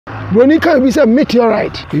broni kan bi say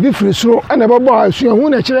meteorite bi free soro and ebe bo asu hu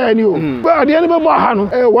na kire ani o ba de ne be bo ha no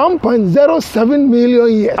 1.07 million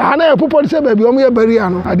years ana e popo say ba bi o mo ye bari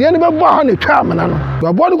ano ade ne be bo ha na twa amana no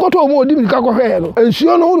ba bo de koto o mo odi bi ka ko hwe no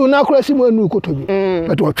ensuo no hu na akora si mo anu koto bi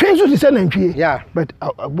but o twen so si say na ntwie but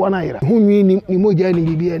abo na yira hu nwi ni moja ni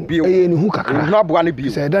bibia ni e ni hu kakra no abo na bi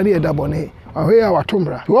say da ne da bone ahoya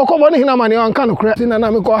watomra wo ko bone hina mane anka no kra tina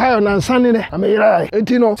na me ko hayo na nsane ne ameyira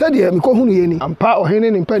enti no se de me ko hunu ye ni ampa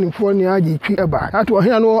ohene ni mpanifo ni agi twi eba ato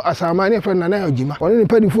ohena no asama ne fe na na ogima one ni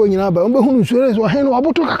mpanifo nyina ba mbe hunu suore so ohene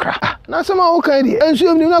waboto kakra na sama wo kan di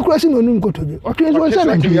ensuo ni na kra si manu nkotoje otwe so se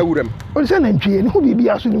na ntwi o se na ntwi ni hu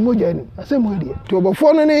bibia so ni moja ni asem we di to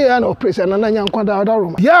obofo no ne ya na opresa na na nyankwa da da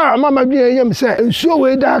roma ya mama bi yem se ensuo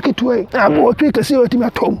we da ketwe abo otwe kase otimi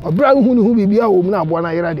atom obra hu ni hu bibia wo mu na abo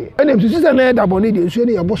na yira de enem sisi se na da boni de ensuo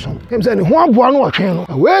ni ya bosom em se ni ho aboa no otwe no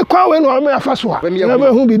we kwa we no me afa so a na me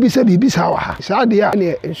hu bibi se bibi sa wa ha sa de ya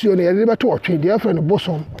ne ensuo no ya de beto otwe de afre no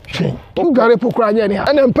bosom twe tu gare pokura nya ni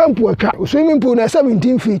ha na mpampu atwa swimming pool na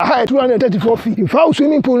 17 feet height 234 feet in fact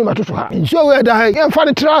swimming pool ma toto ha ensuo we da ha em fa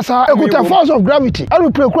de trasa ekuta force of gravity aru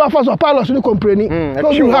prekura force of pilot ni compreni no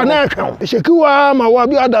bi ha na atwa esekiwa ma wa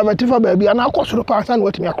bi ada vetifa ba bi ana akosoro pa san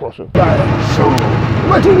watimi akroso so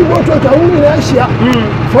what you go to win in Asia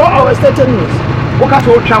 4 hours 30 minutes. What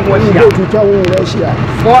are you trying to go to win in Asia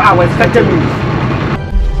 4 hours 30 minutes.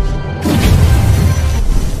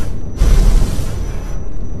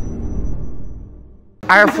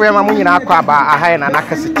 I feel my money na kwa ba aha na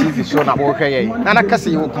nakasi TV so na bo hwe ye na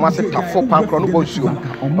nakasi wo kuma se tafo pankro no bo suo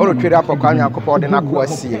o ro twere apokwa anyankopɔ de na ko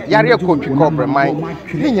asie yare akotwi kɔbre man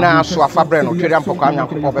ni nyina so afabre no twere apokwa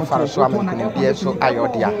anyankopɔ be fare so amankuni die so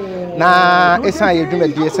ayodia na esan ye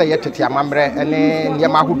dwumadie se ye tete amamre ene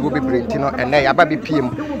niam ahodo bebrenti no ene ya ba be piem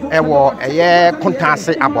ewo eye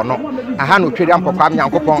kontanse abono aha no twere apokwa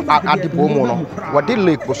anyankopɔ adebo mu no wode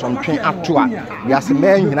lake Bosomtwe atoa wiase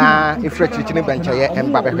man nyina efra chichine benchaye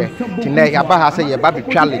emba behwe tine ya ba ha se ye ba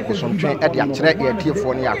betwa lake Bosomtwe e de akere ye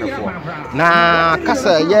tiefo ne yahwefo na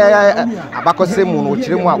kasa ye Abakosem no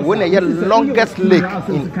kire mu a wo na ye longest lake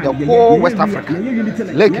in the whole West Africa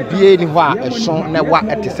lake bie ni ho a eso na wa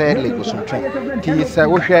etese lake Bosomtwe ti se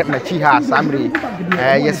wo hwe na chi ha samre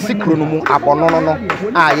ye sikro no mu Abono no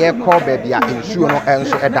a ye ko ba bia ensuo no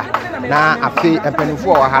enso eda na afi empanifo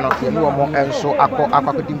wa ha no ye mu mo enso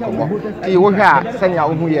akwakodim komo ti wo hwe a senya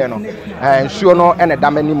wo hu ye no ensuo no ene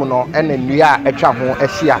damani mu no ene nnua atwa ho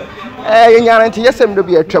ahia ye nyare nti yesem do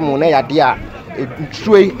bi atwa mu na yade a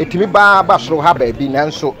nsuoi etimi ba soro ha ba bi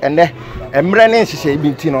nanso ene emre ne nhihye bi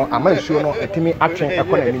nti no ama nsuo no etimi atwen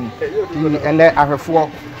ekona nim ti ene ahwefo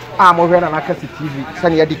a mo hwe na nakasi TV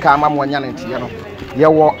sane yadi ka ama mo nya nti ye no ye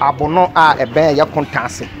wo Abono a ebe ye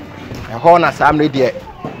kontanse ho na samre de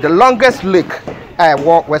the longest lake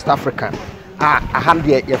West Africa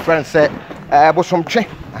ahande your friend say Bosomtwe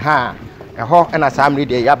aha eho na samre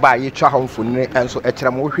de ya ba ye twa ho mfonire enso ekere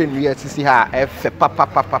mo hwe nua sisi ha efe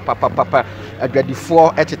papa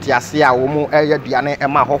adwadifo etete ase a wo mu eye duane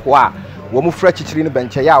ema hoho a wo mu fra chichiri ne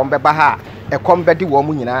benche ya wo beba ha ekom bedi wo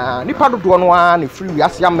mu nyina nipa dodo no a ne free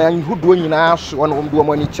wiase aman hudo nyina so wo no wo do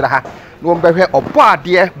mo ni kire ha no behwe obo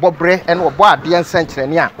ade bobre ene obo ade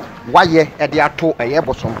nsenkyerene a waye ede ato eye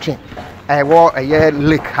Bosomtwe wo eye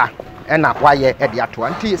lake ha ena waye ede ato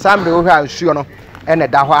anti samre wo ha nsuo no ene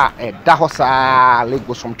da ho a da ho sa lake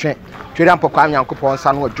Bosomtwe twere ampokwa anyankopɔ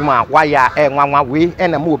nsa no adwuma waye nwanwa we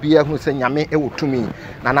ena ma obi ehunu se nyame ewotumi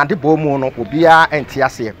na nade bo mu no obi a enti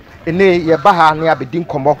ase ene ye ba ha ne abedi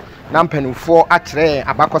nkomo na mpanimfo akyerɛ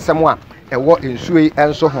Abakosem a ewo ensuoi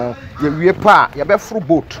enso ho ye wie pa ye be furu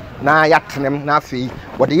boat na yatenem na afei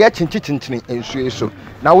wode ye chinchichinchini ensuoi so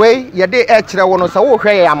na we ye de kyerɛ wo no sa wo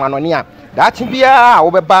hwɛ ye amanone a daachi bia a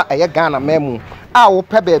wo beba eye Ghana mamu a wo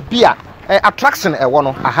pɛ ba bia attraction ewo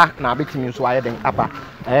no aha na abetimi nso aye den aba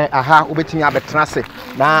aha obetimi abetena se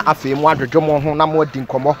na afei mu adwodwo ho na mo adi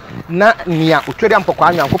nkomo na nia otwere ampokwa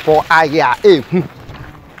anyankopɔ aye a ehu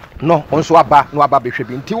no onso aba no aba behwe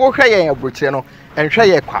bi nti wo hwɛ ye abrokyire no enhwɛ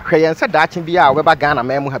ye kwa hwɛ ye nse daachi bia a wo beba Ghana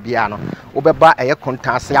mamu ha bia no wo beba eye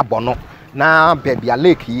kontanse Abono na bebia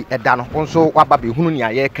lake yi eda no onso waba behunu ni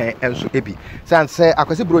aye kan enso ebi sanse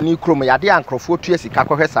akwase broni krom yade ankrofo tu asika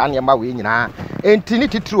kohwe saa ne ma we nyina enti ni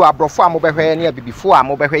titru abrofo amobehwe ne abibifo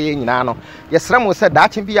amobehwe ye nyina no yesra mo se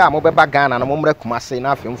daachi bia amobeba Ghana no momra kumase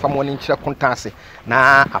na afem famo ne nkyere kontanse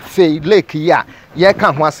na afei lake yi a ye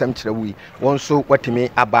kan ho asem kyerɛ wi wonso watimi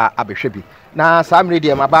aba abehwe bi na samre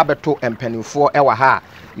de maba beto empanifo ewa ha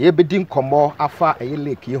ye bedi nkomo afa eye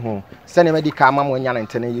lake yi ho sene medika ama mo nya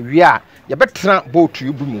ntene ye wi a ye betra boat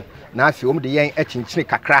yu bu mu na afi om de yen achinchini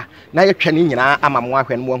kakra na yetwa ni nyina ama mo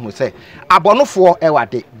ahwe no mo hu se abonofo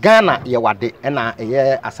ewade Ghana yewade na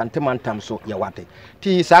eye Asante mantam so yewade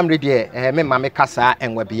ti samre de me ma me kasa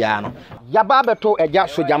enwa bia no yaba beto eja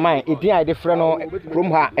sojaman edin a de frɛ no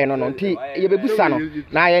krom ha eno no nti yebebusa no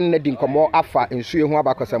na aye na di nkomo afa nsuye hu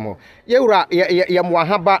Abakosem ho yewura ye mo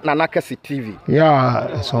ahaba na nakasi TV ya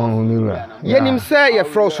so hunura yenim se ye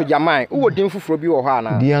frɛ sojaman wo din fufuro bi wo ha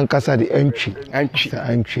na di ankasa de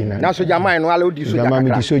antwi na sojaman no ala odi soja kakra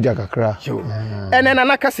mi di soja kakra ene na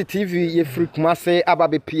nakasi TV ye free Kumase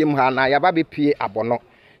ababe PM ha na yababe pie Abono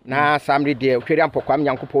na samre de hwere ampokwam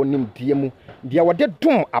Nyankopɔn nim die mu de wode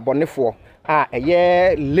dum abonefo a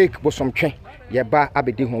eye lake Bosomtwe ye ba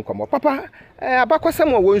abedi ho nkomo papa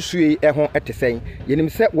Abakosem wo nsuye ho etesen yenim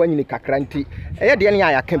se wanyini kakra nti eye de ne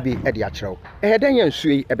ayaka bi e de akyerew den ya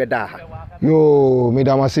nsuye ebeda ha yo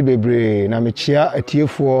medamase bebre na mechia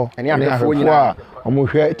atiefo ne ahefo nyina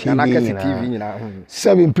omohwe TV nyina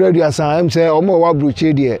seven previous am say omo wa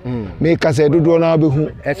broche de me kase dodo na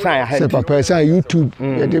behu esan ha se papa esan YouTube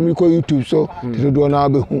ye dem ko YouTube so dodo na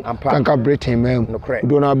behu kanka Britain mem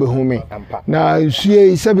dodo na behu me na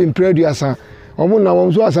nsuye seven previous omo na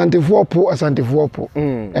won so asantefo po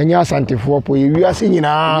enya asantefo po ye wiase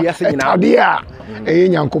nyina adia eye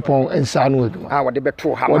Nyankopɔn ensa no aduma wode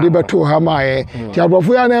beto ha ma ye ti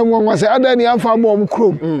abrofo ya na enwa se ada ni amfa ma om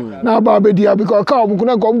krom na ba bedia because ka om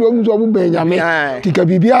kuna kom do so om benyame ti ka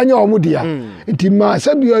bibia anya om dia ti ma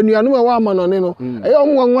sabi anuanu wa ma no ne no eye om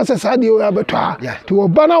nwa se sa de o ya beto ha ti wo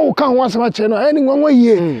bana wo ka ho asema che no eni nwa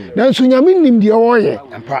yie na nso nyame nim de wo ye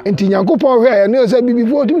nti Nyankopɔn hwe ne se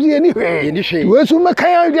bibifo tim se ye ni hwe we so meka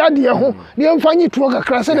ya de ho ne mfanyi to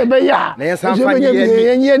kakra se de be ya na yensa mfanyi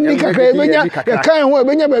ye ni kakra benya kan ho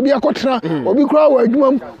benya ba bia kotra obi kura wa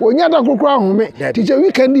adwumam onya da kokora home teacher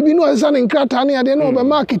weekend bi no ansa ne nkrata ne ade no be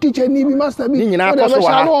market teacher ni bi master bi ni nyina akoso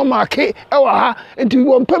wa no market e wa ha enti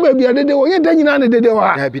wo mpa ba bia dede wo ye da nyina ne dede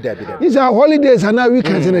wa is a holidays and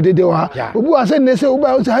weekends ne dede wa obu ase ne se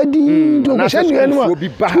oba o sa di to ko shenu enu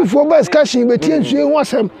ma fufo ba excursion be tie nsue ho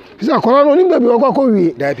asem fisa akora no ni ba bi okwa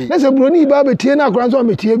wie na se broni ba be tie na akora so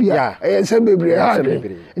me tie bia e nsem bebre ha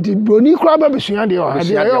enti broni kura ba be sua de wa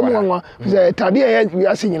ade ayo mo nwa fisa tade e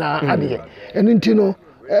wiase nyina ade enu nti no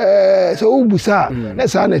so ubusa na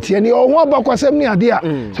sa na tie ni o ho Abakosem ni ade a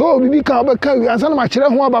so obibi ka obeka wiase na ma kire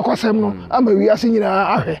ho Abakosem no ama wiase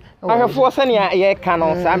nyina ahwefo se ne ye ka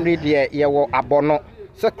no samre de ye wo Abono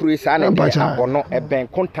sekuru sa na de Abono eben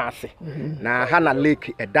kontase na hana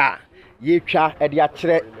lake eda ye twa e de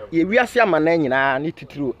akire ye wiase ama na nyina ni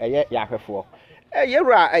tituru eye ya ahwefo ye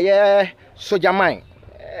wura eye sojaman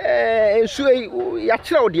ensu ya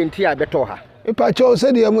kire odi enti a beto ha ipa cho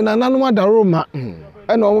se de mu na nanu adaroma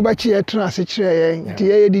ena omo ba chi etra ase kire ye nti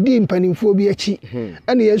ye didi mpanimfo bi achi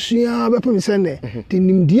ena yesua bepem se ne ti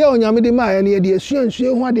nimdie onyame de ma ye ne ye de yesua nsue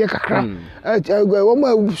ho ade kakra omo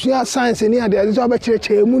abusua science ni ade so ba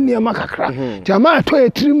kire mu ne ma kakra ti ama to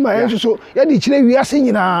etrim ma ye so ye de kire wiase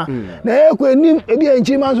nyina na ye ko enim ebi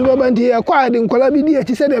enchi ma so ba nti ye kwa de nkola bi di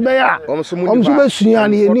echi se de be ya omso be sua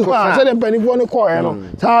ne ye ni ho se de mpanimfo ne ko ye no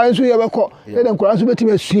sa ensu ye be ko ye de nkola so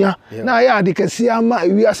betime sua na ye ade kase ama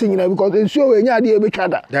wiase nyina because ensu we nya ade ye be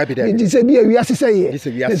It is a be a wiase say. It's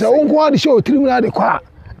a unko ade show trim na de kwa.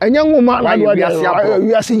 Anya nwoma na do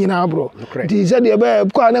wiase nyina bro. It is a de be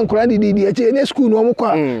kwa na nkora de di eche ne school no mo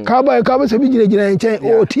kwa. Ka ba se bi gina nchen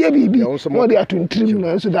o tie bibi. No de atuntrim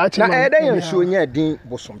na so da ache. Na eden yan nsuo nya din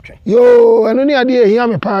Bosomtwe. Yo, eno ni ade ehia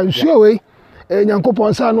me pa nsuo we.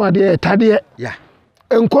 Nyankopɔn sa no ade tade. Yeah.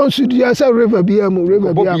 Enkonsudia sa river bia so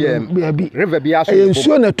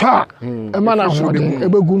ensuo ne to e ma na hode e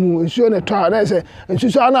begumu ensuo ne to na se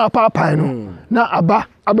ensuo na papa no na aba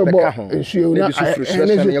abebo ensuo na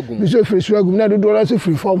ensuo free agum na dodo na so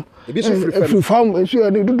free form free form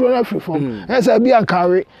ensuo ne dodo na free form esa bia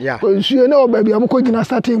nkawe ensuo na oba bia mko gina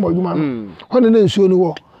starting mo adwuma no hono na ensuo no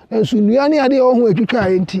wo ensu nuane ade ho atwitwa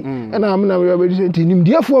enti na amna we be enti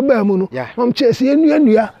nimdiefo ba mu no mam chese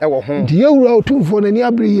enua e wo ho ndi ewura otumfo na ni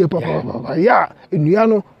abre ye papa ya enua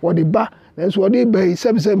no wo de ba ensu wo de ba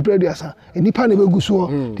sebsem preduasa enipa na beguso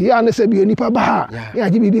di ya na se bi enipa ba ha ya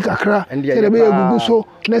ji bibi kakra se de be guguso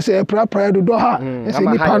na se pra do ha se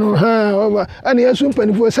nipa no ha ani ensu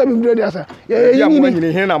mpanifo sebim preduasa ya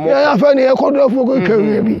nyini ya fa ne ekodofo ko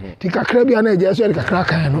kawe bi ti kakra bi na eje so de kakra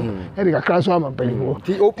kan no e de kakra so ama mpanifo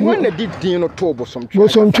ti okun na didin no to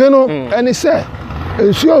Bosomtwe no eni se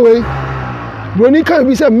ensuo we bronika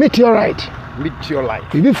bi se meteorite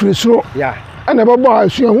bi free soro ana babo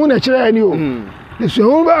asuo hu na kire ni o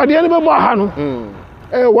asuo ba ade ne babo ha no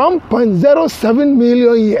 1.07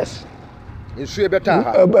 million years Nsuo beta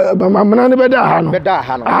ha. Amana ne beda ha no. Beda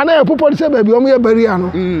ha no. Aha na epopo se ba bi omo ye bari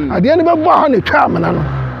ano. Ade ne bebo ha ne twa amana no.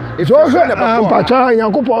 So ampacha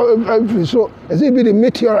Nyankopɔ so eze bi the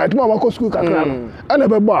meteorite ma ko school kakra no. Ana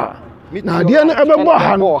bebo ha. Na ade ne bebo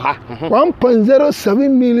ha no. 1.07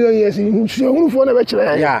 million years nsuo hunu fo na be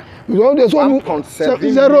kire ya. So dey so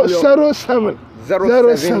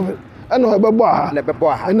 007 ana bebo ha. Na bebo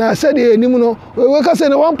ha. Na said the enim no we ka say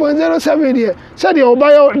na 1.07 there. Said the oba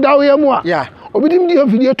dawo ye mu a. Yeah. Obidim di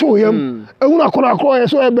video to yam ehuna akora ye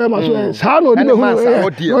so ebe ma so saa na odi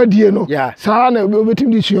ehunu odie no saa na obitim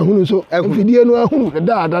di su ehunu so video no ehunu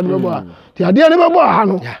da no bo ti ade ne bebo ha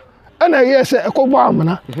no ana ye se ekogbo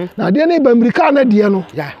amana na ade ne ba America na de no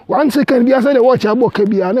 1 second bia se de watch aboka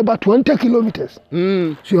bia na ba 20 kilometers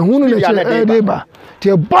so ehunu ne che de ba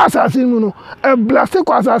ti bus asin mu no e blast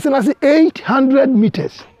kwa asin na 800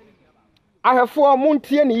 meters ahefo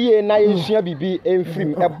montie ne ye na yensua bibi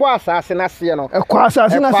emfrim ebo asase na se no ekwa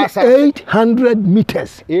asase na 800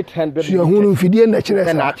 meters 800 so hunu fidie na kire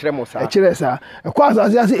sa kire sa ekwa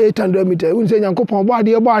asase ya 800 meters won se Nyankopon bo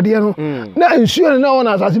ade no na nsuo na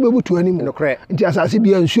wona asase bebutu anim nti asase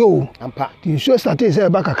bia nsuo ampa ti nsuo start se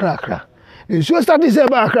ba kakra nsuo start se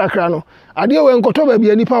ba kakra no ade we nkoto ba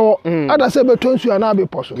bia nipa wo ada se beto nsuo na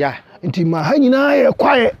abepo so nti ma ha nyina ye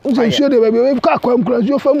kwae nso nsuo de ba bia we ka kwa mkura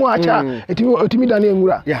nsuo famu acha etimi dane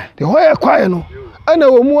enwura de ho ye kwae no ana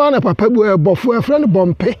wo mu ana papa bu ebofo e friend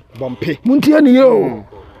bompe muntie ni yo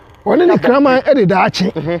woni ni krama e de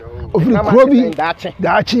daache ofiri krobi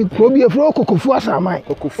daache krobi e fro Okomfo asaman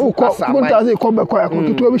kunta ze ko be kwa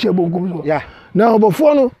akokitu bi she bongum so na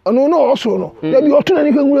obofo no ono no oso no da bi oto na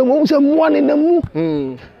ni kwengure mo se muane na mu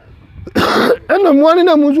ana muane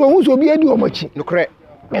na mu so hu so bi adi omachi nokre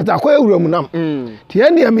eta kwa ewuram nam ti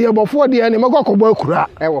ene me yebofo de ene makokọbọ akura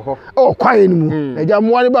ewo ho kwae ni mu eja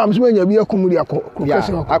muane ba amso anya bi akumuri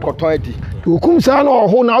akokese akoton adi to kum sa na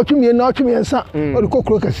oho na atwumie nsa o de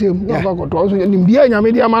kokoro kasem na akoto so ni bia nya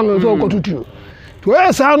me de ama no so okotutu to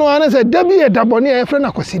e sa no ana se da bi e dabone e frɛ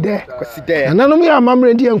na kwaside na no me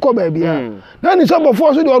amamre ndi enko ba bia na ni so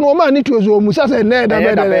bofo so de ono ma ni tuozo mu sa se na da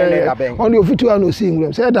be on de ofitu ano si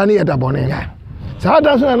ngwem se da ne e dabone ya saa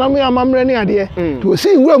da so na me amamre ne ade to si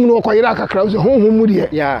ngwem no koyira kakra so honhom mu de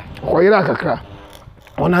koyira kakra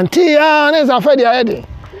onanti ya ne za fa de ayede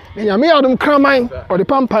nyame yadum kraman o de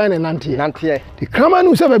pampan ne nante the kraman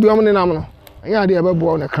no se ba bi o ne nam no anya de be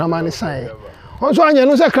bo na kraman ne san onso anya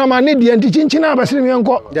no se kraman ne de anti chinchina abasiri me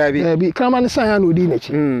enko bi kraman ne san ya no di na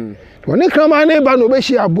chi to ne kraman ne ba no be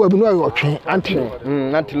hia abo abi no ayo twen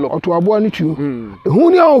anti lo oto abo ne tuo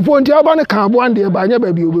ehu ni awofo nti aba ne ka abo ande ba anya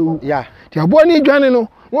ba bi obewu ti abo ne dwane no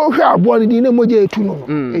wo hwe abo ne di ne moja etu no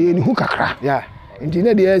eye ni hu kakra nti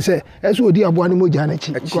ne de ese odi abo ne moja na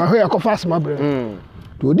chi ko ahwe akofa asma bre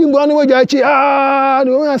to odi mbo ne moja chi ne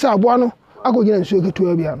wo asa abo no akogina nsuo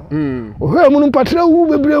ketua bia no ohwe mu no patra wu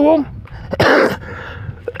bebre wom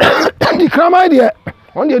di krama de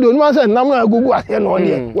on de do no say nam na agugu ase no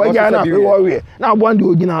de waja na wo we na abo ande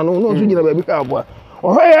ogina no no so gina ba bi abo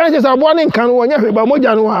ohwe ya che sa abo ne nkan wo nya hwe ba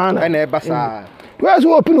moja no ha na e ba sa to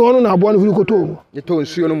so opini wono na abo no huri koto mu de to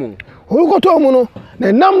nsuo no mu huri koto mu no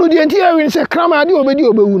na nam no de nti ya wi se krama de obedi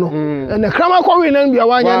obewu no na krama kwa wi na bia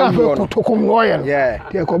wanya na fe kotokom no ye no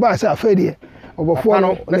te ko ba sa fe de obofo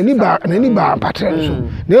no na ni ba patre so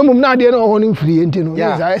na emum na de no ho ni mfiri enti no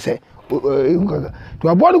za ese to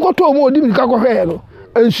abo no koto mu odi mi ka ko hwe no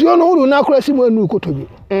nsuo no huru na akora si mu anu koto bi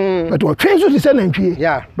but o twen so ti se na ntwie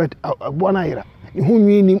but abo na yira ni hu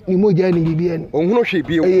nwi ni moja ni bibia ni ohunu hwe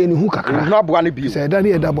bi o ni hu kakra ohunu abo na bi se da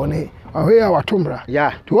ni da bone ahwe ya watomra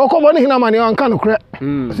to Okomfo ne hina mane anka no kre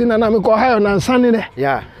si na me ko hayo na nsane ne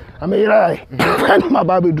ameyira kan ma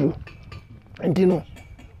ba bedru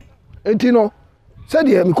entino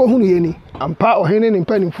sɛdeɛ me ko hunu ye ni ampa ohene ne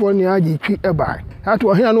mpanimfo ne agi twi eba hatu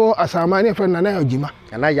ohene no asama ne frɛ na na ogima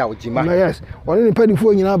na yes one ne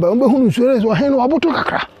mpanimfo nyina ba mbe hunu nsuo so ohene waboto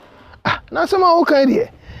kakra na sama wo kan de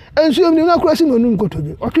ensuo ni na kura si manu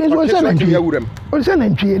nkotoje otwe nsuo sɛ na ntwi o sɛ na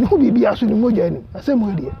ntwi ne ho bibia so ne moja ni asɛm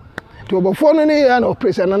ho de to obofo no ne ya na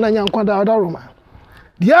opresa na nya nkwada da roma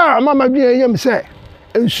dia mama bi yem sɛ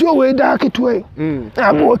ensuo we da ketwe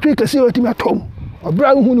abo otwe kase otimi atom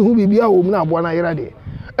obra hu ne hu bibia wo mu na abo na yera de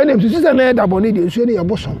ene mtu sɛ na da bone de ensuo ne ya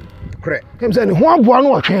bosom correct kem sɛ ne ho abo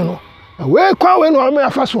no otwe no we kwa we no me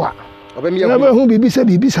afa so a obemi ya hu bibi sɛ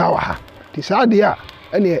bibi sa wa ha ti sa de a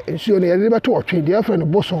ene ensuo ne yere beto otwe de afre no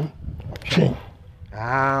bosom twe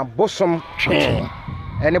bosom twe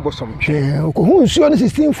ene bosom twe ko hu nsuo ne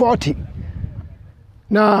 1640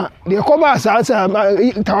 na de ko ba sa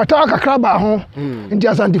tawata kakra ba ho nti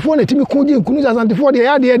asantifo na timi kunje nkunu asantifo de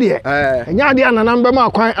ya de enya de ananam be ma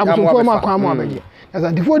kwan abosofo ma kwan mo abeje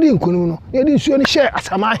Asante fo di nkunu no ye di nsuo ni hye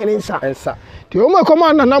Asama Ahene ensa ti o ma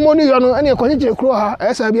command na namo ni yo no ene ko cheche kro ha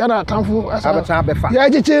esa bia na atamfo abata befa ya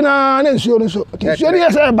cheche na nsuo no so ti nsuo ni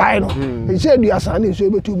esa bai no e se duasa na nsuo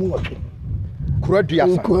betu mu wotwe kuro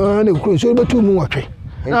duasa ko na kuro nsuo betu mu wotwe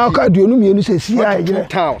na ka duonu mienu se si ya je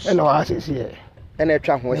ene wa se si ene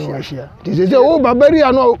atwa ho hia ti se o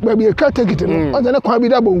babaria no ba bi ka tekiti no o ze na kwa bi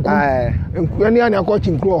da bonku enku ani ani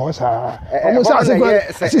akọchi nkro ho sa o mo sa se ko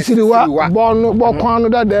sisiriwa bon bo kwan no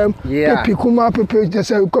da dem pepi kuma pepe je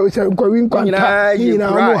se ko win kwanta ni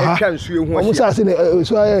na mo ha o mo sa se ne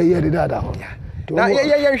so aye ye de da ho na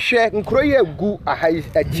ye hwe nkro ye gu ahai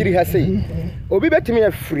akiri ha sei obi betimi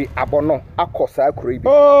afiri abono akosa akro ibi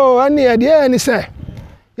ani ye de ni se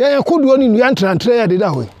ye koduo ni nuantrantre ye de da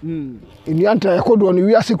ho nuantra ye koduo ni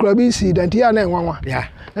wiase kura bi si danti ya na enwanwa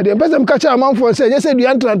na de mpese mkacha amanfo se ye se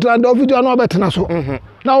nuantrantra do video na obetena so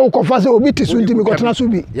na wo kofa se obi ti so ntimi ko tena so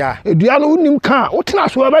bi edua no unim ka wo tena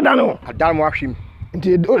so obeda no adal mo ahwim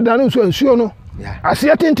nti da no so nsuo no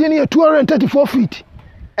asia tenten ye 234 feet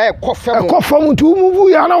kofam tu muvu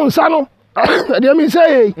ya na unsa no de mi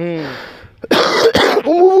say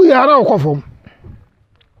muvu ya na kofam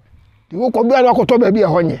di wo ko bia na ko to ba bia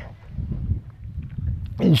honye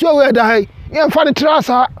nsuo we da hai ye fa de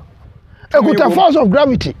trasa ekuta force of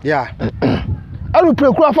gravity alu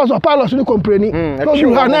prekura force of pilot ni compreni no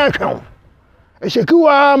you ha na kan e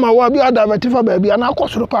shekiwa ma wa bia da vertifa ba bia na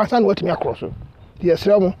akosoro pa san watimi akroso di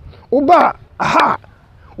esramo uba aha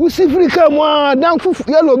usifrika mo dan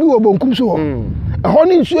fufu yalo bi wo bonkum so ho ho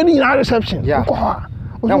ni nsuo ni na reception ko ha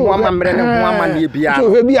na ho amamre ne ho amane bia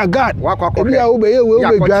so he bia guard bia wo be ye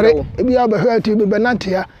we dware bia ba hwati be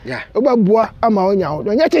nantia wo ba bua ama onya ho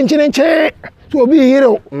nya chenchene nche so obi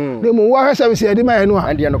yire de mo wa service ye de ma ye no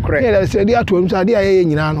a ye da se de atom so ade aye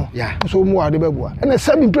nyina no so mo wa de ba bua na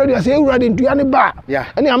sabi produce ye wura de ntua ne ba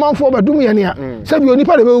ene amanfo ba dum ye ne a sabi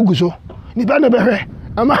onipa de be guso nipa ne be hwe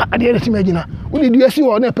ama ade de timagina wo de duasi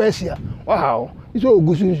wo na pasia wow iso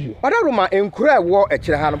ogusunsu odaruma enkura wo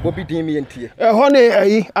ekire ha no bobi din mi entie ho ne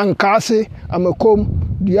ayi ankase amakom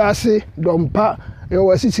duase dompa e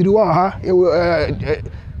wo sisiri wa ha e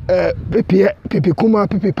pepe kuma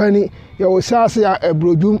pepe pani e wo sase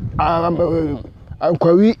abrojum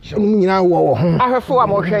akwawi nyina wo ho ahwefo a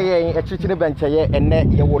mo hwe yen ekirikire bencheye enne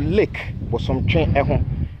ye wo lake Bosomtwe ho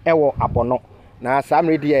e wo Abono na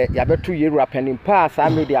samre de ya betu yeru apanim pa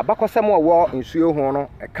samre de Abakosem wo nsuo ho no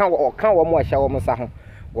kan wo mo ahya wo msa ho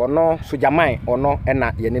wono sojaman ono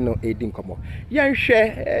na ye ne no edi nkomo ye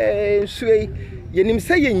nhwe nsuo yenim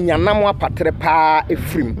se ye nyanam apatre pa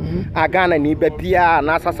efrim agana ni babia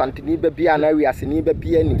na Asante ni babia na wiase ni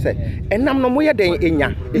babia nim se enam no mo ye den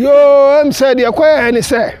enya yo em se de kwa ni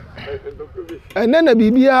se enana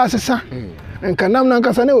bibia sesa enka nam na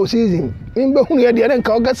nkasa na o season imbe hunu ye de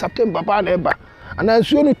enka August September pa na eba ana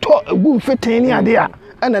nsuo no to egu mfeten ni ade a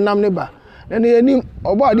ana nam ne ba na ne yanim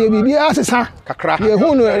obo ade bibia asesa kakra ye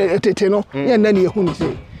hunu Tete no ye na ne hunu se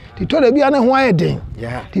ti to da bia na ho aye den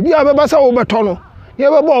ti bia beba sa wo beto no ye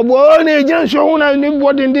beba obo na ejira nsuo ho na ni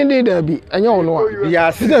bo den da bi anya wo no a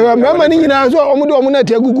bia se mama ni nyina so omo na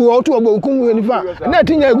ti agugu o to obo kunwu ni fa na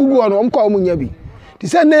ti nya agugu o no omkwa omo nya bi ti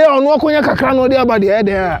se ne ono akonya kakra no de abade e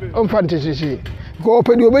de a omfa ntesisi ko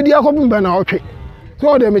pedi obedi akopimba na otwe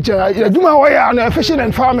so de me cha aduma wo ya na fishing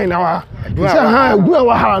and farming na wa say ha aduma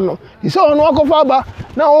wa ha no say ono akofa ba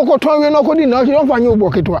na wo ko ton we no ko di na o fa nyu bo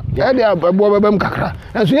ketwa e de abo bebam kakra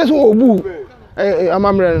na so yeso obu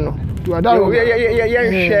amamre no to ada ye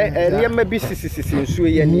hwe niam bi sisi nsuo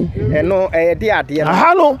ye ni eno de ade no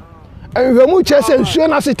ha no ehwemu che se nsuo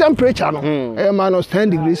na se temperature no -10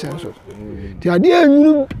 degrees Celsius ti ade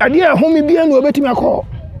enyu ade ahomi bia no obetimi akọ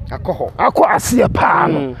asie pa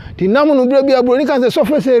no ti nam no bra bia bro ni kan se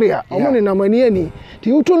surface area omo ni namani ani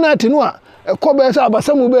ti utu na ti no a ko be sa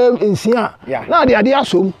abasamu be nsia na ade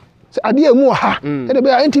asom ade emu ha e de be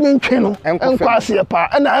intimi ntwe no enko asie pa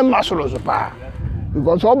na emma soro so pa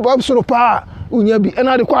because obo soro pa unya bi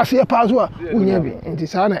na ade ko asie pa so a unya bi nti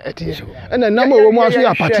sa na etie na nam wo mu aso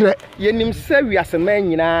ya patre yenim se wiase man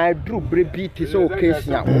nyina duru bre bi ti so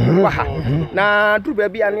occasion wa ha na duru ba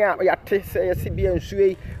bi ane ya te se yesi bi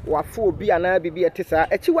nsuei wafo obi ana bibi etisa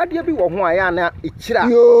echi wade bi wo ho aya na ekira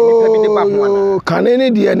nipa bi de ba ho ana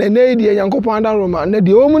kanene die na ne die Yankopon adan Roma na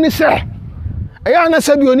die omu ni se eya na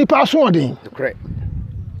se bi onipa so odin correct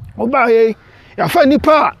oba ye ya fa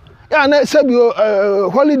nipa ya na se bi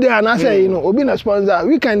holiday ana say no obi na sponsor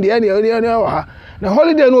weekend dia dia wa na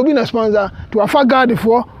holiday no obi na sponsor to afa guard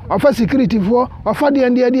for afa security for afa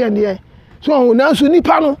dia so na so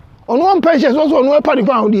nipa no ono one pension so ono e party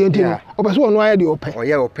fa de enti no obeso ono aye de ope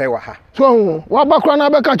oye ope wa ha so wa bakra na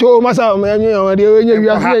beka cho masa enye de enye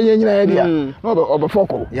wiase enye nyina ye dia no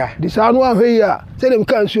obefoko di sa no ahwe yi a se dem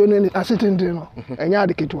kan suo no asetente no enya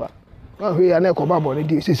de ketwa ahwe ya na ko babo ne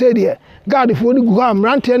di se de god fo ni gu ha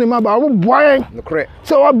mrante ne ma ba wo boyen no correct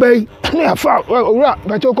so wa bai ne afa owura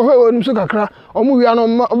ba cho ko hwe onu so kakra omu wi ano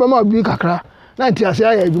obema bi kakra na nti ase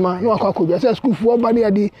aye adwuma na wakọ akọbia se school fo ba ne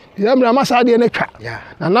ade zemra ma sa de ne twa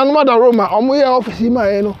na nanu ma da roma omu ye office ma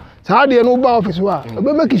ye no sa de no ba office wa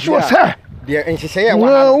be make sure say de enhihye ye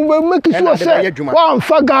wa we make sure say wa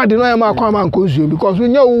mfa guard no ye ma kwa ma nkozu because we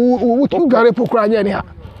nya wo tu gare pokura nya ne ha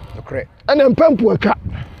correct ana mpampu atwa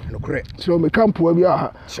correct so me campu bi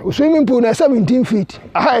aha swimming pool na 17 feet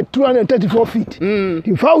aha 234 feet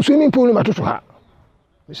in fa swimming pool ma toto ha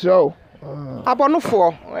so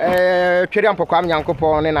abonofo twere ampokwa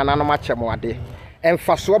nyankopon ne nananom achemo ade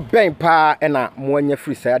emfaso ben pa na mo anya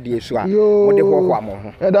free say ade esu a mo de hoho amo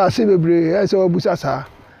ho e da se bebre e se obusa sa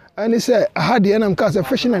ani se aha de na mka se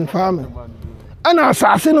fishing and farming ana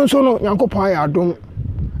asase no so no nyankopon ya adom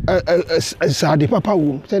sade papa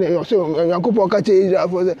wo se nyankopon ka che Israel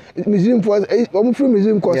for museum for omo free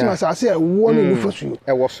museum ko se asase e wo no nufosu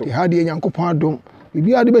e wo so ha de nyankopon adom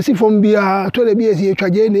bibi ade besi fom bia to de bia si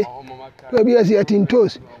etwaje ne to bia si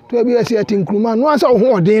atintos to bia si atinkruma no ansa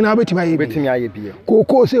ho odin na betima ye bia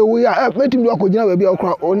koko se wo ya betim do akogina ba bia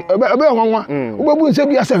okra ebe honwa obabu nse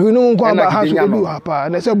bia se hwenu nko aba ha so bi wa pa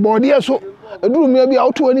na se body so eduru mi bia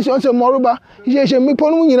oto ani se moruba hihye mipo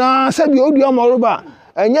no nyina se bia odua moruba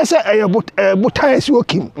enye se eye butan esi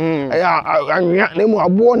okim ya anwa na mu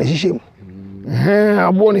abo na hihye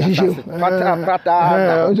abo ne hihye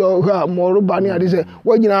pata so ha moruba ni ade se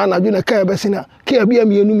wagina anadwo na ka besina ka bia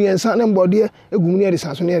mienu miensa ne mbode egum ne ade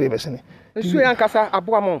sanso ne ade besine esu yankasa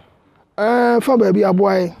aboa mo fa baabi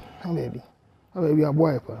aboae fa baabi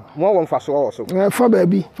aboae pa mo wo mfaso wo so fa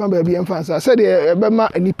baabi emfansa se de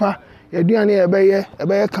ebema anipa aduane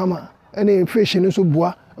ebeye kama ene fish ni so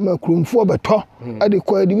boa ma kromfo beto ade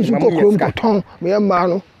ko ade bi so ko krom beton me ma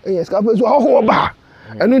no enye ska fa so ho ba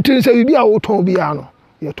enu ntin se bibi a wo ton bia no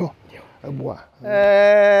yeto aboa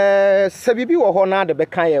se bibi wo ho na de be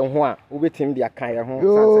kan ye ho a wo betim de akan ye ho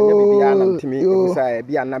sanse nya bibi a na ntimi emusa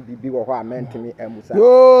bia na bibi wo ho a mentimi emusa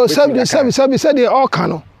yo sabi de all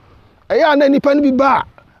kano eya na nipa ni bi ba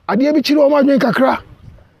ade bi kire o ma dwen kakra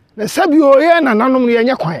na sabi o ye na nanom ne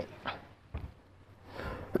ye kwan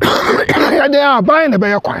ya de abai na be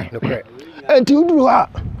ye kwan enti uduru ha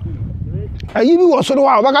ayi bi wo so do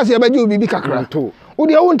wa baka se be je obibi kakra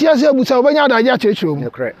udi awon ti ase abusa obanya adaje akyekyerew mu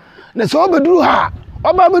na so obeduru ha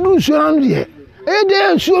oba beduru nsuo na no de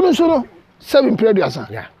de nsuo no so no 7 preduasa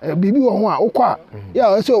bibi wo ho a ukwa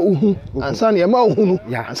ya so uhu ansa ne ma uhu no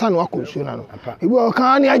ansa ne wakọ nsuo na no ebi o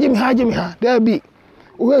kan ne agye mi ha da bi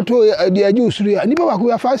o to de agye usuru ya nipa bako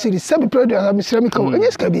ya fa siri 7 preduasa misrami ka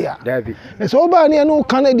enye ska bia da bi na so oba ne no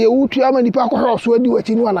kan de wutu ama nipa akọ so adi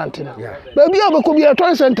wachi ni wanante na ba bia bako bia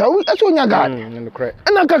toy center eso nya gad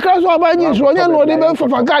na kakra so aba nyi so nya no de be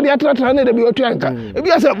fafa gad ya tratra ne de bi otu anka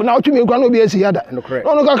ebi ase na otu mi kwa no bi esi yada no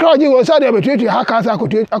kakra ji wo sa de betuetu ha ka sa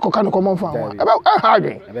akoka no common farm aba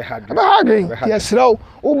hadwen yesraw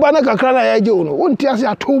uba na kakra na ya je no wonti ase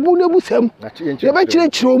atobu ne busam ye be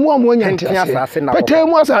kire mu amu nya ntase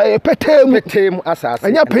petemu asa petemu asase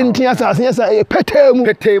anya penti asase nya sa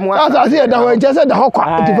petemu asase ya da ho nje se da ho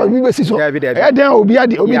kwa ntifa bi be si so e den obi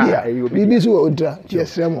dia bibi so odra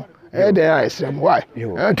yesremo e den ya yesremo why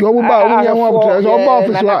ti obu ba obu nya ho abutra so oba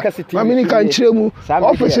office wa mami kan kire mu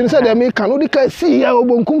office ni se de me kan odi ka si ya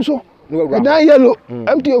obonkum so dan yellow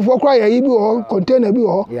empty of okra ya yi bi ho container bi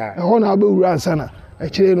ho e ho na ba wura ansana e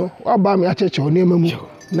kire no wa ba me acheche oni emamu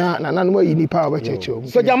na no yi nipa ba cheche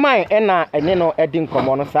so jamai na ene no edi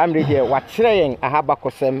nkomo no saa mre de wa kire yen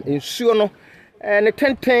Abakosem ensuo no ne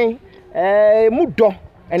tenten mudo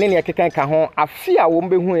ene ne kekan ka ho afi a wo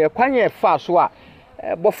mbehu ye kwan ye fa so a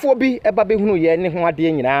bofo bi eba behunu ye ne ho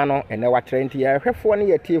ade nyina no ene wa kire nti ye hwefo ne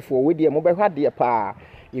ye tiefo we de mo behwa de pa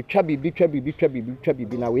yetwa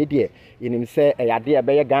bibi na we de yenim se eyade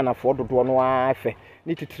ebe ye Ghana fo dodo no afe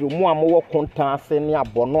ni titiri mu amowo kontan ase ne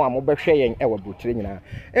abono amobehwe yen ewa botire nyina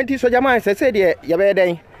enti so jama se de ye be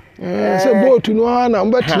den se botu no na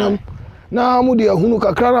mbetinam na mu de ahunu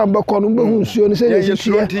kakra na mbekọ no mbehu nsuo ne se ye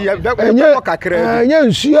nsuo enye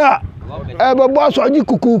nsuo a ebebo aso agi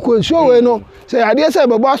kukuku nsuo we no se ade se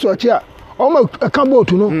ebebo aso chi a o ma ka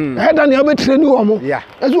botu no header ne abetire ni wo mo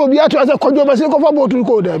eso obi ato ase kojo be se ko fa botu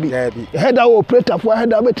ko da bi header operator fo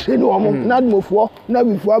header abetire ni wo mo na dmofo na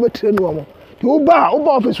bifo abetire ni wo mo uba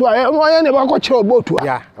office wa no anya ne ba ko kire botu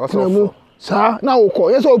a sa na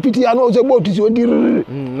wokọ yes opiti ya no se boat si odi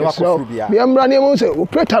no akofuru bia bia mra ne mo se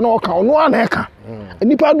operator na oka ono ana eka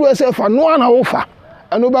nipa do se fa no ana wo fa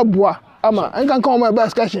eno ba boa ama enkan kan o ma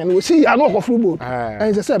excursion we see ya no akofuru boat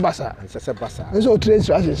en se basa so train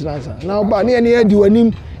strategies na ba ne ne adi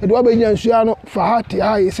wanim e do ba nya nsu ano fa hati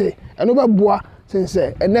ha yese eno ba boa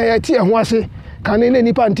sense ene ya tie ho ase kan ne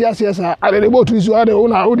nipa ntia ase sa ade boat isu ade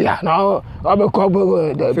una odia na abekọ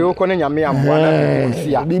fe wo ko ne nyame amboa na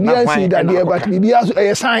sia bibia si dade but bibia so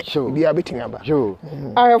eye sign bibia betin aba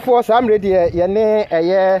ayefo sa amre de ye ne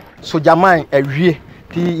eye sojaman awie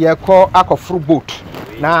ti ye ko akofuru boat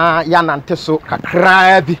na ya nante so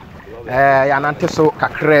kakra bi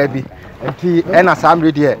enti ena sa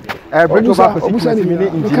amre de Breto ba ko mini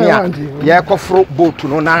engineer ye kofuru boat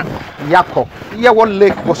no na yakọ ye wo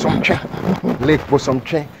lake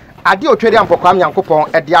Bosomtwe ade otwede ampokwa Nyankopon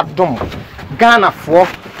e de adom Ghana fo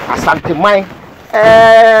Asante man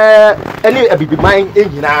eni abibiman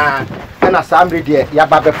enyina na samre de ya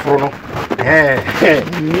ba beforo no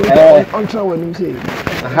ontra wanim sei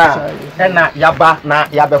ena yaba na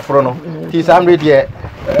ya beforo no ti samre de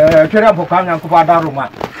twede ampokwa Nyankopon adaroma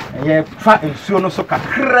ye fa ensuo no so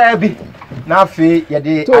kakra bi na afi ye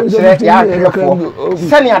de akyere ya akrefo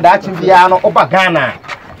sani adachi bia no oba Ghana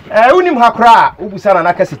unim hakra ubusana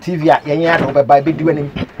na kase TV a yenye ade obeba be diwanim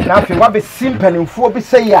na afi wa be simpanimfo bi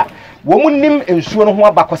sei a wo munim ensuo no ho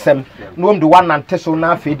abakosem na wom de wanante so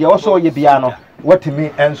na afi de wo so ye bia no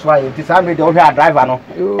watimi enso aye nti sa me de wo hwe a driver no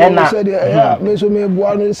ena me so me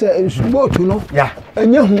bua no se ensu boat no ya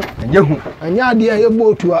enyehu anya ade ye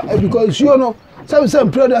boat a because ensuo no some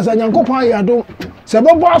brothers Nyankopon ayado se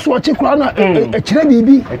bobo aso chikura na ekire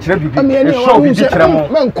bibi am ye ne wa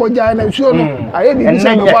men koja na nsuo no aye bibi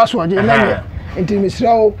se bobo aso je na ye enti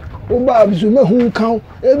misra o ba bizu me hu kan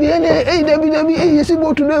e bi ne dabi yesi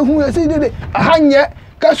botu na hu yesi de ahanye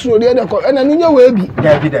kasro de de ko na nunya we bi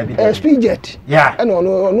dabi speed jet ya na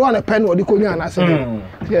no ana pen odi konya na se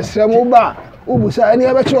yesra mo ba ubusa ani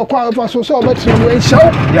abetiro kwa fa so obetiro we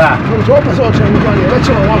show ya so person o tren kwa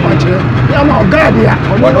abetiro wa ba kire ya ma guard ya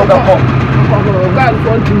ono ga ko guard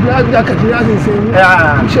for to guard ya katira sin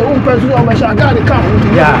ya she un person o ba sha guard ka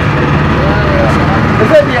hu ya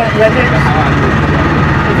ese ya de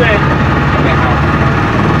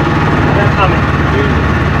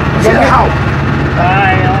how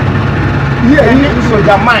yeah you so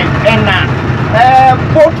your mind and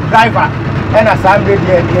boat driver and as I'm ready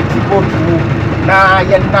to boat na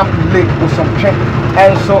ye nam lake Bosomtwe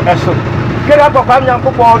enso kera kwa kwa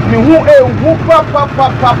Nyankopon ni hu ehu pa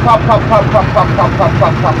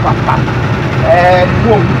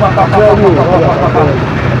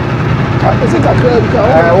ese kakra ka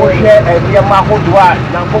o hwe e ma hodwa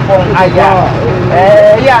Nyankopon aya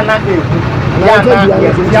ya na ehu ya na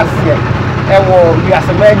yase ewo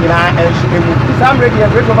wiasema nyina enso emu sam ready e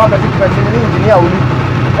break over the person ni engineer oni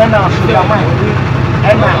ena sugar mine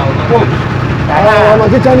ena boat ma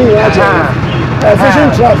kitani ya cha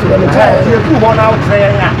fishing traffic na time ye ku ho na o tre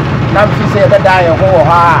ya na fi se be da ye ho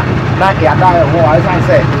ha na ya da ye ho a san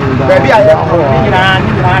se be bi a ye ho ni na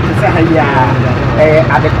te se ha ya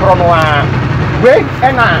ade kro no a we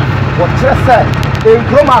ena wo tre se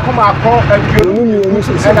enkro ma ko adwenu ni onu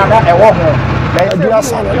se ena da e wo ho na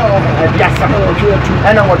aduasa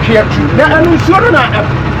ena wo twe atu na anu suo no na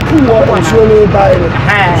wo suo no bae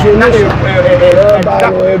na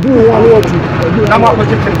edu wo no otu na ma ko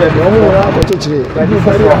tete be o mo ra ko tete edu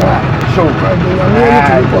fari ha show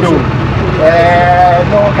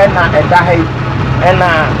no ena eda hai ena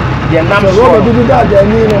ye nam so ro bi da da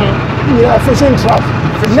ni no ni fishing traffic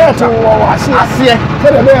net wo asie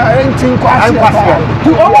tele be renting kwa asie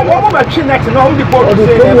tu o ma chi net no o di board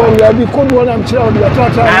say o ya bi ko do na mchira o di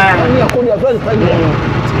atata ni ko do atata pa ni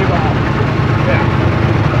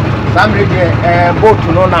samre de boat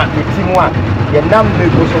no na etimu a ye nam le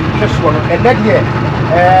Bosomtwe so no ene de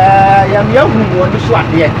ya me ahu mo ni so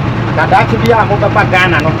ade na da ti bia mo baba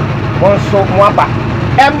Ghana no won so mo aba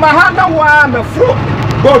ma ha na wa me fro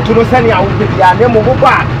boat no sani a wo bia na mo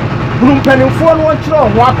ba Brumpanimfo no kire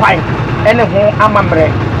ho akwan ene ho amamre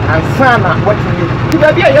ansana watini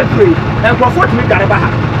bia bia ye free enkrofo timi dare ba ha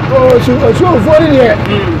so fo ni e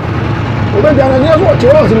o be dana ni so to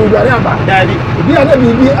o sini dare aba dali bia na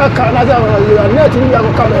bibi aka na za na tini bia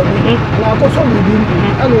ko kala bi na ko so bibi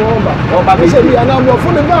ene o ba be se bia na mo fo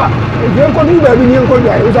ni ba e ko ni ba bi ni ko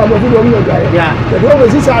dare o sa mo fo do mi dare ya de do be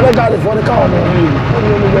si sa na ga de fo ni ka o no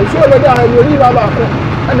so be da ni ba ko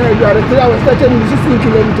ana dare 3 hours 16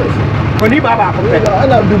 kilometers oni baba ko pe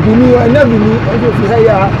ana bibini ana bini o jo fi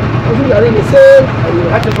haya o ju dare ni same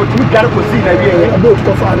ati so timi dare ko si na wie boat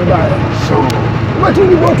ko fa ni ba so But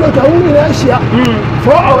you go to a woman in Asia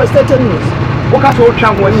 4 hours 30 minutes. What kind of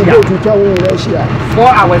travel was Go to a woman in Asia 4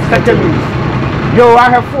 hours 30 minutes. Yo,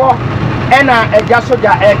 I have 4. And I just saw a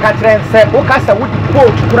catcher and said, what kind of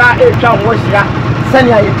boat cry a town was here? Send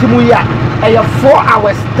a Timuya. I have 4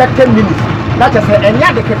 hours 30 minutes. That is and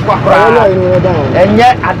yet the Ketwakra. And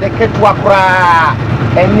yet at the Ketwakra.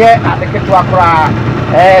 And yet at the Ketwakra.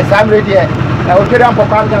 Some ready. I will get up for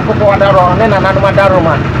Pantaro and another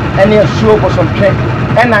Madaroma. And your show was some check.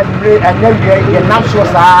 And I know your numbers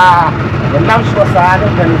was the numbers was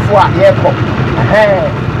and for airport.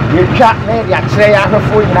 You chat me, you say I have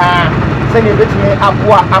full now. Send you with me up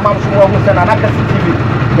what I'm on some and another TV.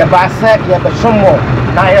 Your bass said you have some more.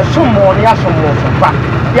 Now you're some more, you're some more.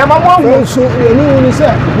 Yeah, my mom also, you know, when he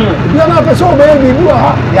said, you're not a so baby, you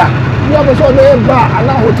are. Yeah, you have a so baby bar and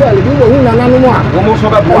a hotel, you know, and another one. Almost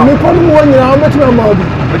over one. You put one year, I'm better about it.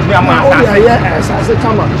 But you are my yes, I said,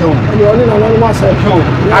 come on, Joe. And you're only another one said,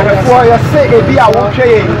 I have 4 years, say, a beer, I won't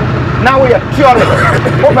say. Now we are purely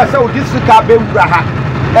over so this car be Raha.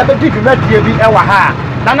 Ever did you met the Ewaha?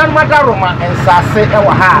 Nana Madaroma and Sase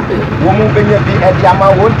Ewaha. Woman be at the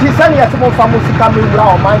Ama, won't you send us more from Musica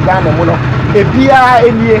Mura or my Ghana Mono? A beer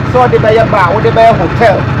in the saw the Bayer Bar or the Bayer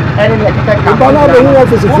Hotel. And in the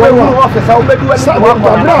office, I'll be doing something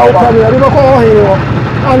now.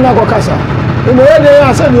 I'm not a casa. In the way I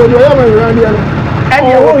said, you're and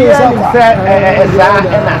you will be said,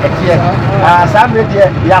 somebody,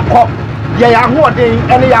 Yakop, Yahuadi,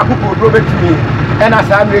 and Yakubu drove it to me. And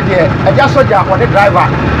as I'm ready, I just saw on the driver,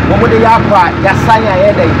 when the Yapa, Yasanya,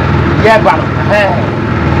 Yaban,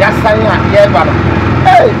 Yasanya, Yaban.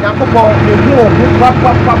 Hey, Yakupo, you move, and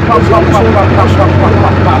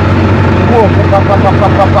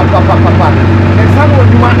someone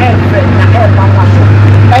you might have.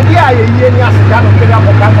 And yeah, you hear me as a gun of the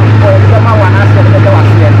one asked the was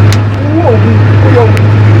here.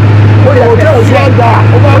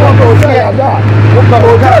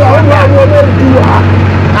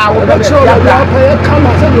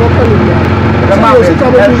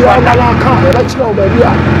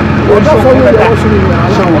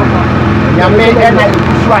 I made and I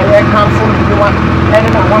come from the one and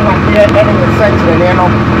I want to hear any search the name of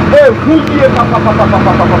who here, Papa.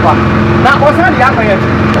 That was not the other yet.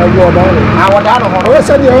 I was out of our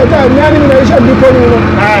said the other time, animation people.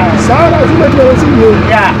 Sarah, you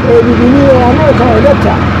yeah, you knew America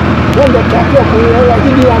letter. When the Captain, I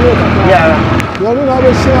did you America. Yeah, you know, I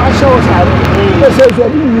was I show us how they say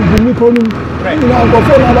you Nippon, you know, go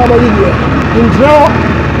for another year. In draw.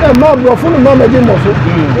 Mob of full mamma Jim of it.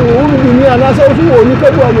 You will be near and I said, you will look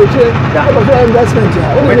at what you say. That was an investment.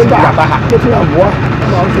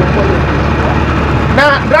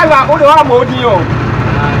 Now, driver, all the audio.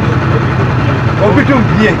 Obitum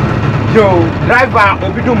Bie, Joe, driver,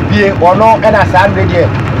 Obitum Bie, or no, and as I'm ready.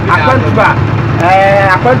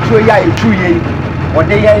 I can't show you 2 years. What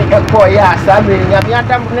they are for ya, Sammy,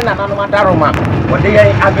 Yamiatam, and Madaroma. What they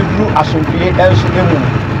are having to Asante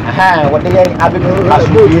Abakosem. What they are having to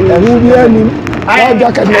Asante I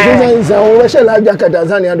jacket is a life jacket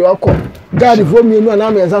as any other call. God, for me, no,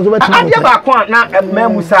 I'm as well. I never quite not a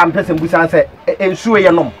man with some person who says, and sure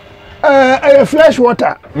you know. Fresh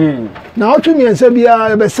water. Now to me and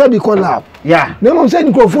Sabia, a Sabi collab. Yeah, no one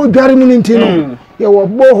said go for Garimin. You were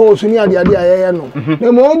boreholes near the idea.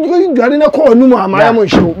 No more getting a call, no more. My own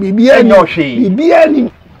show be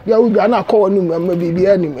any. You will not call no be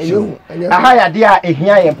any. A high idea a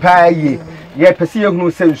here empire ye. Ye perceive no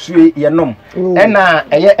sense, ye nom. And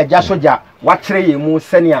a jasoja, what tray more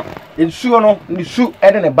senior. In Suno, Nisu,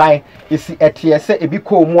 and a buy is at TSA a big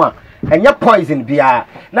cool more. And your poison beer.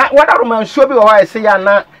 Now, what are my show be why I say,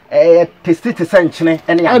 Anna, tested essentially,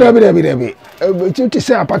 and I don't to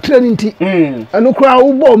say a paternity, and no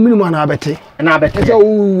crowd bomb minimum abete, and I bet but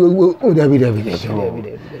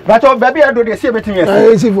oh, baby, I do the same thing.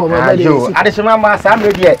 I see for my additional mass, I'm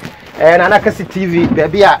ready, and Anakasi TV,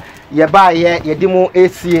 baby, you buy ye demo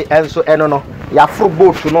AC, and so, and no, your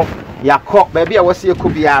football to know, your cock, baby, I was here,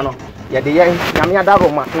 Cubiano, ya the young Yamia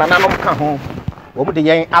Daroma, Nanam come home. Omo de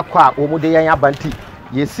yen akwa omo de yen abanti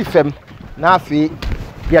ye sifem na afi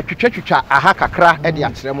ya twetwetwa aha kakra e de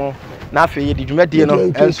akyeremo na afi ye didwumadie no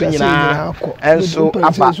enso nyina enso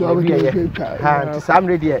aba ha nti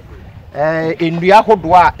samre de endua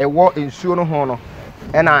hodo a ewo ensuo no ho no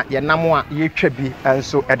e na ye nam a ye twa bi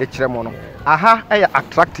enso e de kyeremo no aha e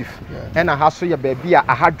attractive e na ha so ye ba bi a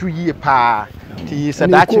aha du yie pa ti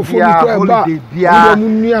sadachi bia holiday bia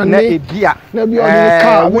na ebia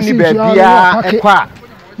woni ba bia ekwa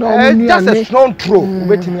just a strong throw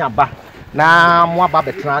betimi aba na mo aba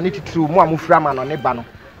betran ne titru mo amufra ma no ne ba no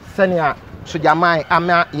senia so jamai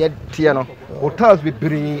ama ye tie no hotels be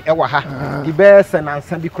bring e wa ha di be se na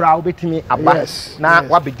nsa bi kura obetimi aba na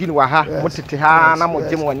wabedi ni wa ha motete ha na mo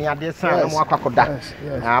gem wani ade san na mo akwakoda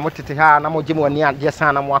na motete ha na mo gem wani ade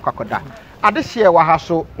san na mo akwakoda ade hye wa ha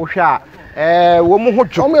so wo hwa wo mu ho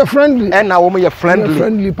jo wo friendly na wo mu ye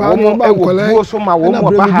friendly wo mu e wo so ma wo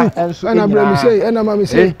mu ba ha enso na bra mi say na ma mi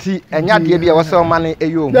say enti enya de bia wo se ma ne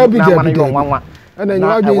eyo na ma ne yo nwanwa na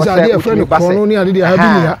nyawa bi say de friend ko ni ade de ha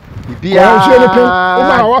bi ni ha bia so ni pem wo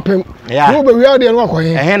ma wa pem wo be wi ade no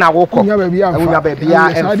akɔhe na wo kɔ nya ba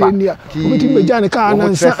bia emfa ti ti be jane ka na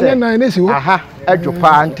nsa na ne si wo aha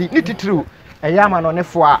adwopa nti ni titiriw ɛya ma no ne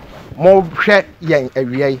fo a mo hwɛ yɛn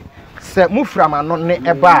awiei sɛ mo frama no ne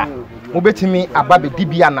ɛba mo betimi aba be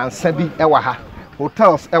dibia na nsa bi ɛwa ha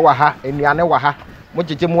hotels ɛwa ha enuane wa ha mo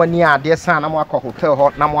gege mo ani ade san na mo akɔ hotel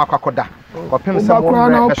ho na mo akɔkoda kɔpem sɛ mo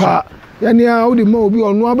hwɛ yani a odi ma obi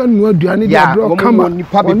onu abanu aduane de adro kama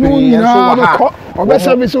onu nyina abekɔ obe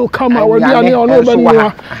service o kama waduane onu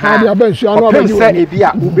obanu na de abensu anu abedi se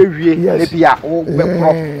ebia wo bewie ebia wo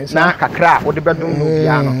bekro na kakra wo de bedum no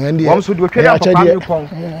bia no wo so de otwere papa mi pon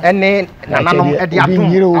ene nananom e de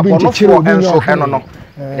atom abonofo enso eno no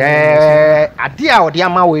ade a odi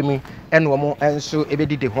ama we mi eno mo enso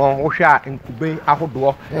ebedide ho wo hwe a nkube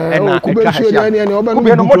ahodo ena ekwa hia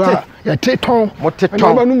kube no mote ya teton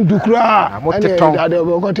obanum dukura moteton ade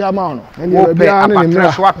okote ama no ene bia na ni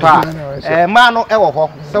fresh water ma no e wo ho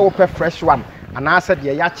se wo pe fresh one anasa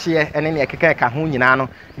de ya kye ene ne ekeka ka ho nyina no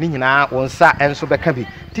ni nyina wonsa enso beka bi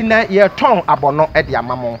ti na ye ton abono e de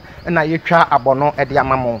amamo na ye twa abono e de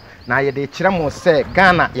amamo na ye de kire mo se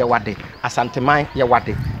Ghana ye wade asanteman ye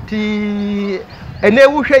wade ti ene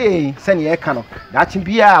wu hwe ye se ne ye ka no da chi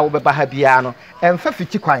bia wo beba ha bia no emfa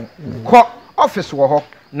fiti kwan ko office wo ho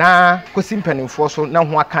na kosi mpanimfo so na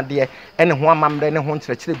ho akade ene ho amamre ne ho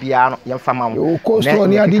nkyerɛkyerɛ bia no ye mfa mawo ko so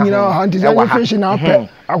ne ade nyina ha nti fish na apɛ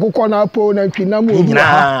akokɔ na apo na twina mu obi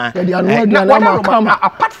ha ye de anu adu na ma kama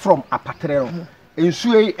apart from apatre no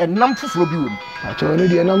ensuei enam fufuro bi wom acho ne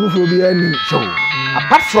de enam fufuro bi ani so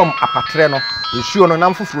apart from apatre no ensuo no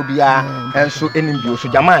nam fufuro bia enso enim bio so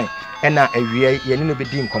jaman ena awie ye ne no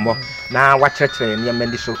bedi nkomo na wakyerɛkyerɛ ne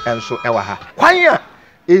yɛmandi so enso ɛwa ha kwan a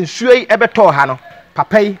ensuei ɛbɛtɔ ha no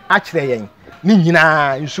papai akyerɛ yɛn ni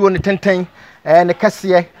nyina ensuo ne tenten ne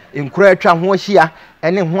kɛseɛ enkura atwa ho ahia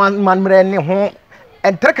ene ho manmre ne ho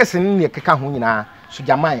entrekese ne keka ho nyina so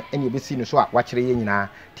jaman ene ebesi no so a wakyerɛ yɛn nyina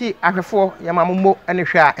ti ahwefo yɛmammo ene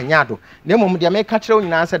hwɛ a enyado na mmom de me ka kyerɛ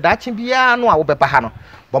nyina sɛ daakye bia no a wo bɛba ha no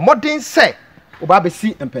bɔ modern sɛ wo ba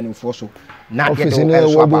besi mpanimfo so na office ne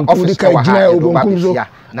wo office ka gina obonkum so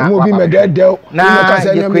na mo bi mededel na ka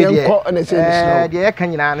sɛ ne me nkɔ ne sɛ de ye ka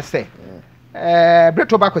nyina ne sɛ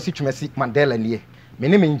breto ba kwasi twumasi Mandela nie me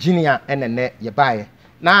ne engineer enene ye baaye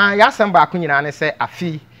na ya asem ba ko nyina ne sɛ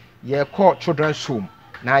afi ye kɔ children's home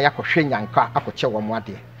na yakɔhwɛ nyanka akɔkyɛ wo mo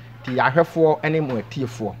ade ti ya hwɛfo ene mo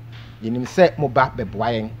atiefo yenim sɛ mo ba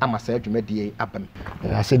bɛboa yɛn ama sɛ adwumadie abam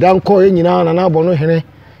asedan kɔ nyina na na Abono hene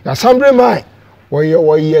ya sambre mai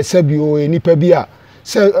woye sabio nipa bia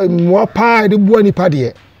se mo pa de bua nipa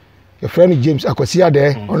de your friend James Akosi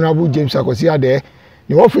ade honorable James Akosi ade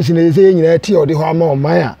ni office ne se nyina ti ode ho ama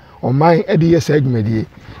oman e de ye sa adwumadie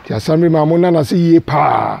ti asamre ma mo nana se yie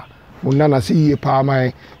pa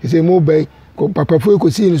mai se mo be ko papa fo ko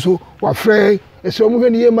si ni so wa frɛ eso mo hwe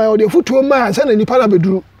ni ye mai ode futuo ma ansa na nipa na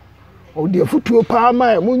beduru ode futuo pa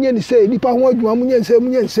mai mo nye ni se nipa ho adwuma mo nye nse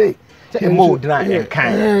mo dina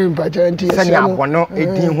kan sani Abono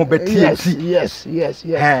edin ho betiati yes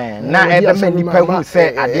na ebe me nipa hu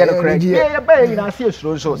se ade no kra ye ba nyina se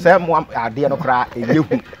esuro so se mo ade no kra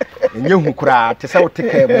enyehu kra te se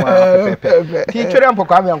woteka mu a pepe ti twere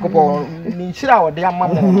mpoko am yankopɔ ni nkyira ode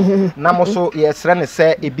amamo na mo so ye sere ne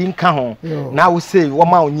se ebi nka ho na wo sei wo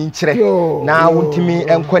ma onyi nkyire na wontimi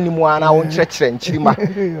enkwani mu a na wo nkyerɛkyerɛ nkyirima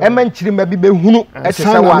ema nkyirima bi behunu ete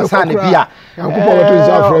se wansa ne bia yankopɔ beto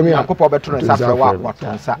nsa mi yankopɔ beto nsa afrɛ wa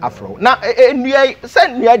nsa afrɛ na nnua se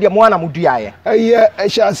nnua de mo ana mo duaye eye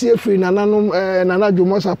ehyiase free nana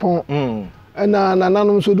dwomosapon na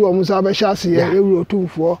nananom so do omusa be hyase ewuro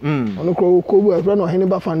tumfo ono kro kobu afrɛ no hene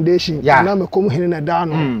ba foundation na me kom hene na da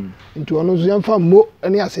no nti ono zo yamfa mo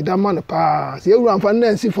ne aseda ma no pa se ewuro amfa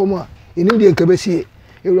na nsi fom a eni de nkabesie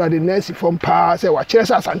ewuro de na nsi fom pa se wa kyerɛ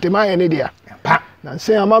sa asante ma ye ne dia pa na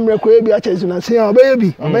se amamre ko ebi a kyerɛ na se obeye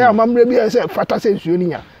bi obeye amamre bi se fata se nsuo ni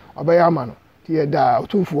nya obeye ama no ti ye da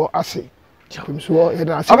tumfo ase tumfo ye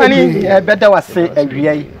da ase obani beda wase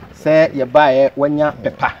awiai se ye baaye wanya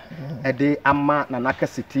pepa ede ama na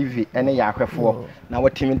nakasi TV ene ya ahwefo na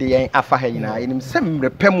watimi de yen afa ha nyina enim semre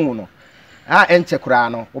pemu no enche kura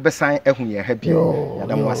no obesan ehu ye ha bio ya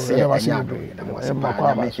da mo ase anya do da mo ase pa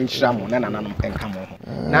na me nhira mo na nananom enka mo ho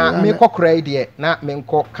na me kokora ide na me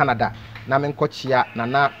nko Canada na me nko chia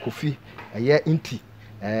na Kofi eye inti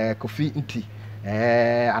Kofi inti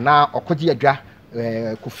ana okoji adwa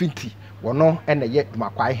Kofi inti wono ene ye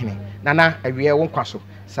dumakwa hene na awie wo nkwaso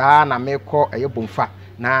saa na me ko eye bomfa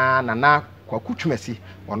na kwakutwumasi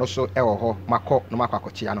wono so ewo ho mako no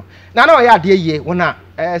makwakochia no na o ya ade yie wona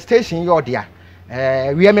station yo dia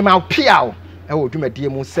wie me ma piao ewo dwumadie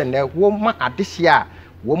mu se na wo ma adehia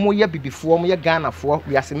wo mo ye bibifo mo ye Ghanafo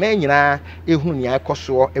wiasema nyina ehu nia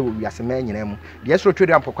ekoso ewo wiasema nyina mu de esro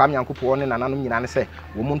twede ampokwa nyankopɔ ne nananom nyina ne se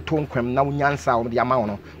wo mo nto nkwam na wo nyansa wo de ama wo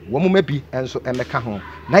no wo mo mabi enso emeka ho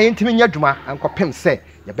na yentimi nya dwuma ankopem se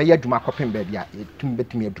ye be ya dwuma akopem ba bia yetum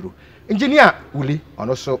betumi aduro engineer wuli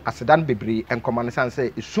ono so asedan bebre enkoma ne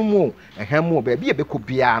sanse esumu ehamu ba bia be ko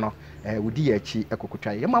bia no wodi ya chi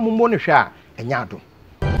ekokotwa ye mammo ne hwe a enya ado